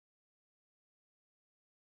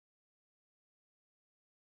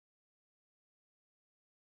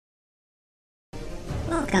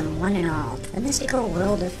Welcome, one and all, to the mystical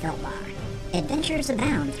world of Filbar. Adventures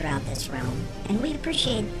abound throughout this realm, and we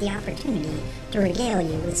appreciate the opportunity to regale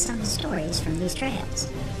you with some stories from these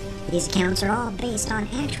trails. These accounts are all based on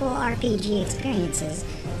actual RPG experiences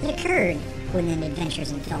that occurred within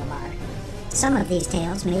Adventures in Filbar. Some of these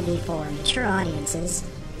tales may be for mature audiences,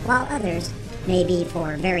 while others may be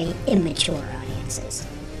for very immature audiences.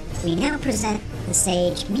 We now present the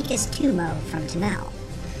sage Mikas Tumo from Tamel,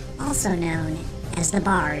 also known as the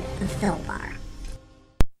Bard of Filbar.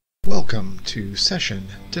 Welcome to Session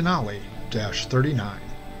Denali-39.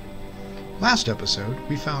 Last episode,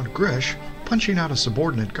 we found Grish punching out a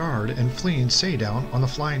subordinate guard and fleeing Saydown on the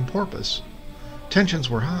Flying Porpoise. Tensions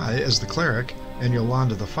were high as the cleric and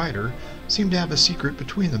Yolanda the fighter seemed to have a secret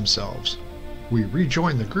between themselves. We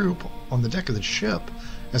rejoin the group on the deck of the ship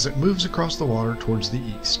as it moves across the water towards the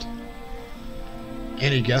east.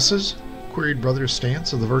 "Any guesses?" queried Brother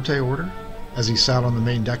Stance of the Verte Order as he sat on the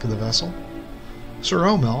main deck of the vessel. Sir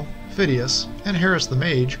Omel, Phidias, and Harris the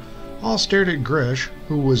Mage all stared at Grish,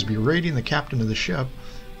 who was berating the captain of the ship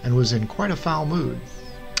and was in quite a foul mood.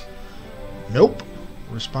 "Nope,"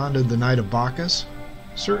 responded the Knight of Bacchus.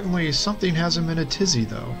 "Certainly something has him in a tizzy,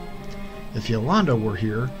 though. If Yolanda were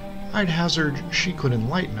here, I'd hazard she could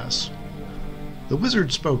enlighten us." The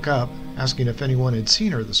wizard spoke up, asking if anyone had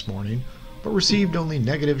seen her this morning, but received only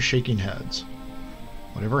negative shaking heads.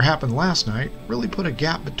 "Whatever happened last night really put a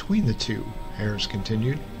gap between the two," Harris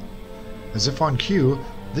continued. As if on cue,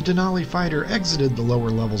 the Denali fighter exited the lower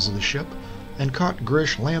levels of the ship and caught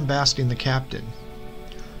Grish lambasting the captain.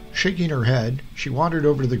 Shaking her head, she wandered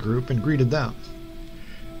over to the group and greeted them.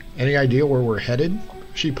 "Any idea where we're headed?"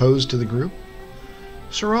 she posed to the group.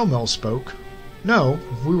 Sir Omel spoke. "No,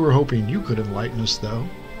 we were hoping you could enlighten us, though."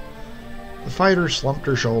 The fighter slumped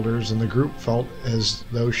her shoulders, and the group felt as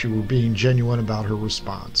though she were being genuine about her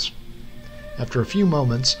response. After a few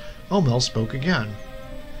moments, Omel spoke again.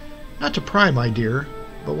 "Not to pry, my dear,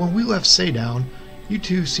 but when we left Saydown, you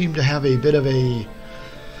two seemed to have a bit of a...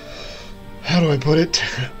 how do I put it?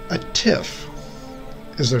 A tiff.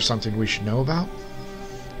 Is there something we should know about?"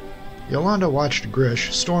 Yolanda watched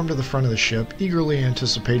Grish storm to the front of the ship, eagerly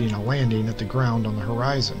anticipating a landing at the ground on the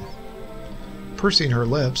horizon. Pursing her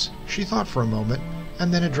lips, she thought for a moment,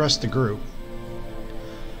 and then addressed the group.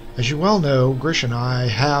 "As you well know, Grish and I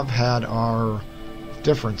have had our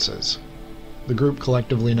differences." The group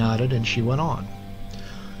collectively nodded, and she went on.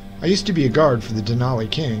 "I used to be a guard for the Denali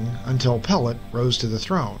King until Pellet rose to the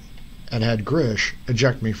throne, and had Grish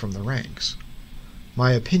eject me from the ranks.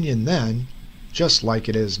 My opinion then, just like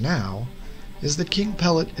it is now, is that King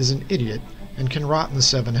Pellet is an idiot and can rot in the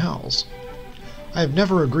Seven Hells. I have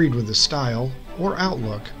never agreed with his style or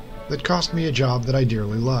outlook that cost me a job that I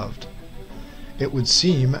dearly loved. It would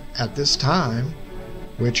seem at this time,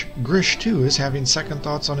 which Grish too is having second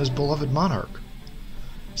thoughts on his beloved monarch.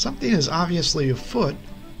 Something is obviously afoot,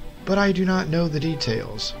 but I do not know the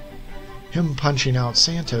details. Him punching out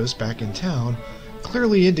Santos back in town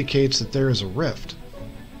clearly indicates that there is a rift."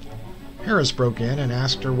 Harris broke in and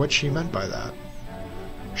asked her what she meant by that.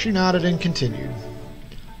 She nodded and continued.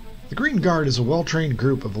 "The Green Guard is a well-trained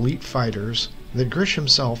group of elite fighters that Grish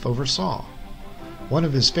himself oversaw. One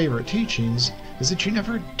of his favorite teachings is that you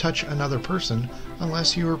never touch another person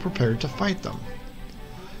unless you are prepared to fight them.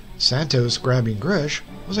 Santos grabbing Grish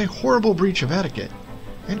was a horrible breach of etiquette,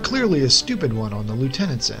 and clearly a stupid one on the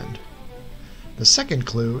lieutenant's end. The second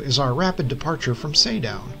clue is our rapid departure from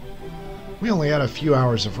Saydown. We only had a few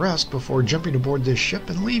hours of rest before jumping aboard this ship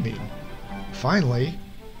and leaving. Finally,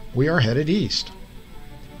 we are headed east."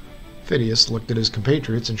 Phidias looked at his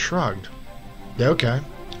compatriots and shrugged. "Okay,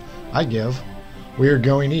 I give. We are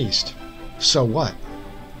going east. So what?"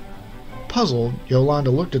 Puzzled, Yolanda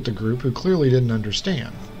looked at the group, who clearly didn't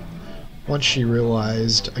understand. Once she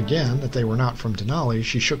realized again that they were not from Denali,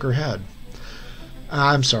 she shook her head.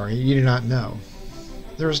 "I'm sorry, you do not know.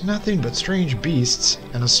 There is nothing but strange beasts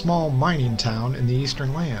and a small mining town in the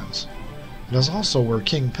eastern lands. It is also where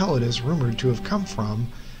King Pellet is rumored to have come from,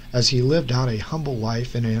 as he lived out a humble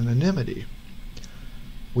life in anonymity.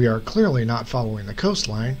 We are clearly not following the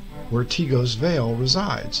coastline, where Tigos Vale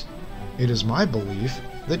resides. It is my belief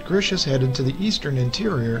that Grish is headed to the eastern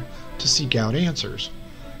interior to seek out answers,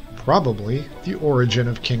 probably the origin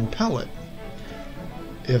of King Pellet.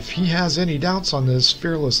 If he has any doubts on this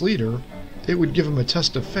fearless leader, it would give him a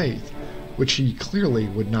test of faith, which he clearly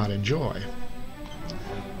would not enjoy."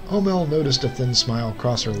 Omel noticed a thin smile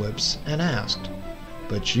cross her lips and asked,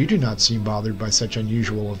 "But you do not seem bothered by such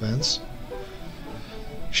unusual events."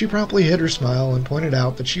 She promptly hid her smile and pointed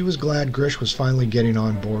out that she was glad Grish was finally getting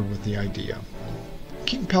on board with the idea.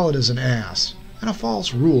 "King Pellet is an ass, and a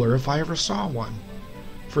false ruler if I ever saw one.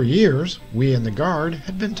 For years, we in the Guard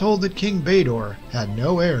had been told that King Baedor had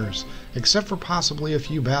no heirs, except for possibly a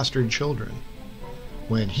few bastard children.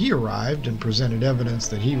 When he arrived and presented evidence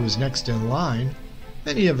that he was next in line,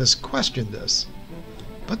 many of us questioned this.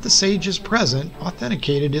 But the sages present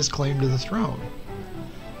authenticated his claim to the throne.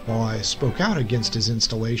 While I spoke out against his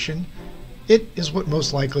installation, it is what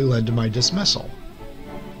most likely led to my dismissal.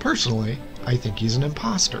 Personally, I think he's an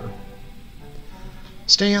imposter.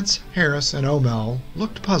 Stance, Harris, and O'Mell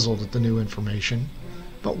looked puzzled at the new information,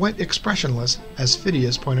 but went expressionless as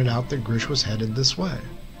Phidias pointed out that Grish was headed this way.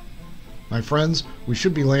 My friends, we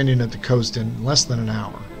should be landing at the coast in less than an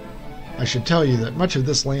hour. I should tell you that much of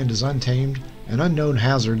this land is untamed, and unknown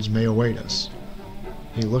hazards may await us.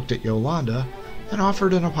 He looked at Yolanda and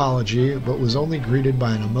offered an apology, but was only greeted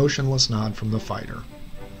by an emotionless nod from the fighter.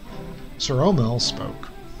 Sir O'Mell spoke.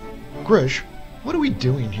 Grish, what are we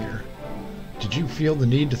doing here? Did you feel the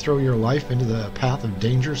need to throw your life into the path of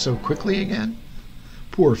danger so quickly again?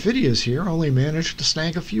 Poor Phidias here only managed to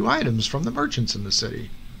snag a few items from the merchants in the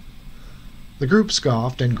city. The group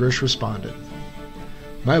scoffed, and Grish responded.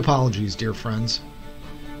 My apologies, dear friends.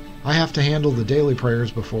 I have to handle the daily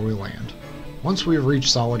prayers before we land. Once we have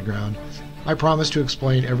reached solid ground, I promise to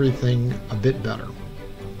explain everything a bit better.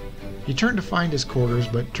 He turned to find his quarters,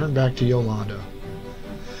 but turned back to Yolanda.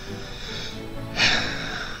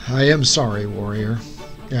 I am sorry, warrior.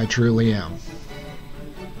 I truly am.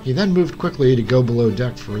 He then moved quickly to go below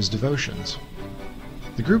deck for his devotions.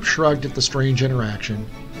 The group shrugged at the strange interaction,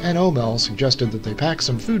 and O'Mell suggested that they pack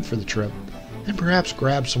some food for the trip and perhaps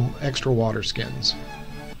grab some extra water skins.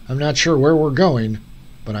 I'm not sure where we're going,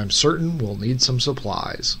 but I'm certain we'll need some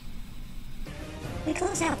supplies. We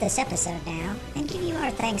close out this episode now and give you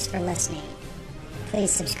our thanks for listening.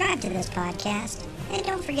 Please subscribe to this podcast, and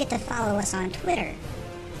don't forget to follow us on Twitter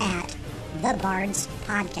at The Bards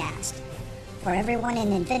Podcast. For everyone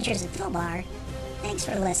in Adventures of Philbar, thanks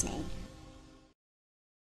for listening.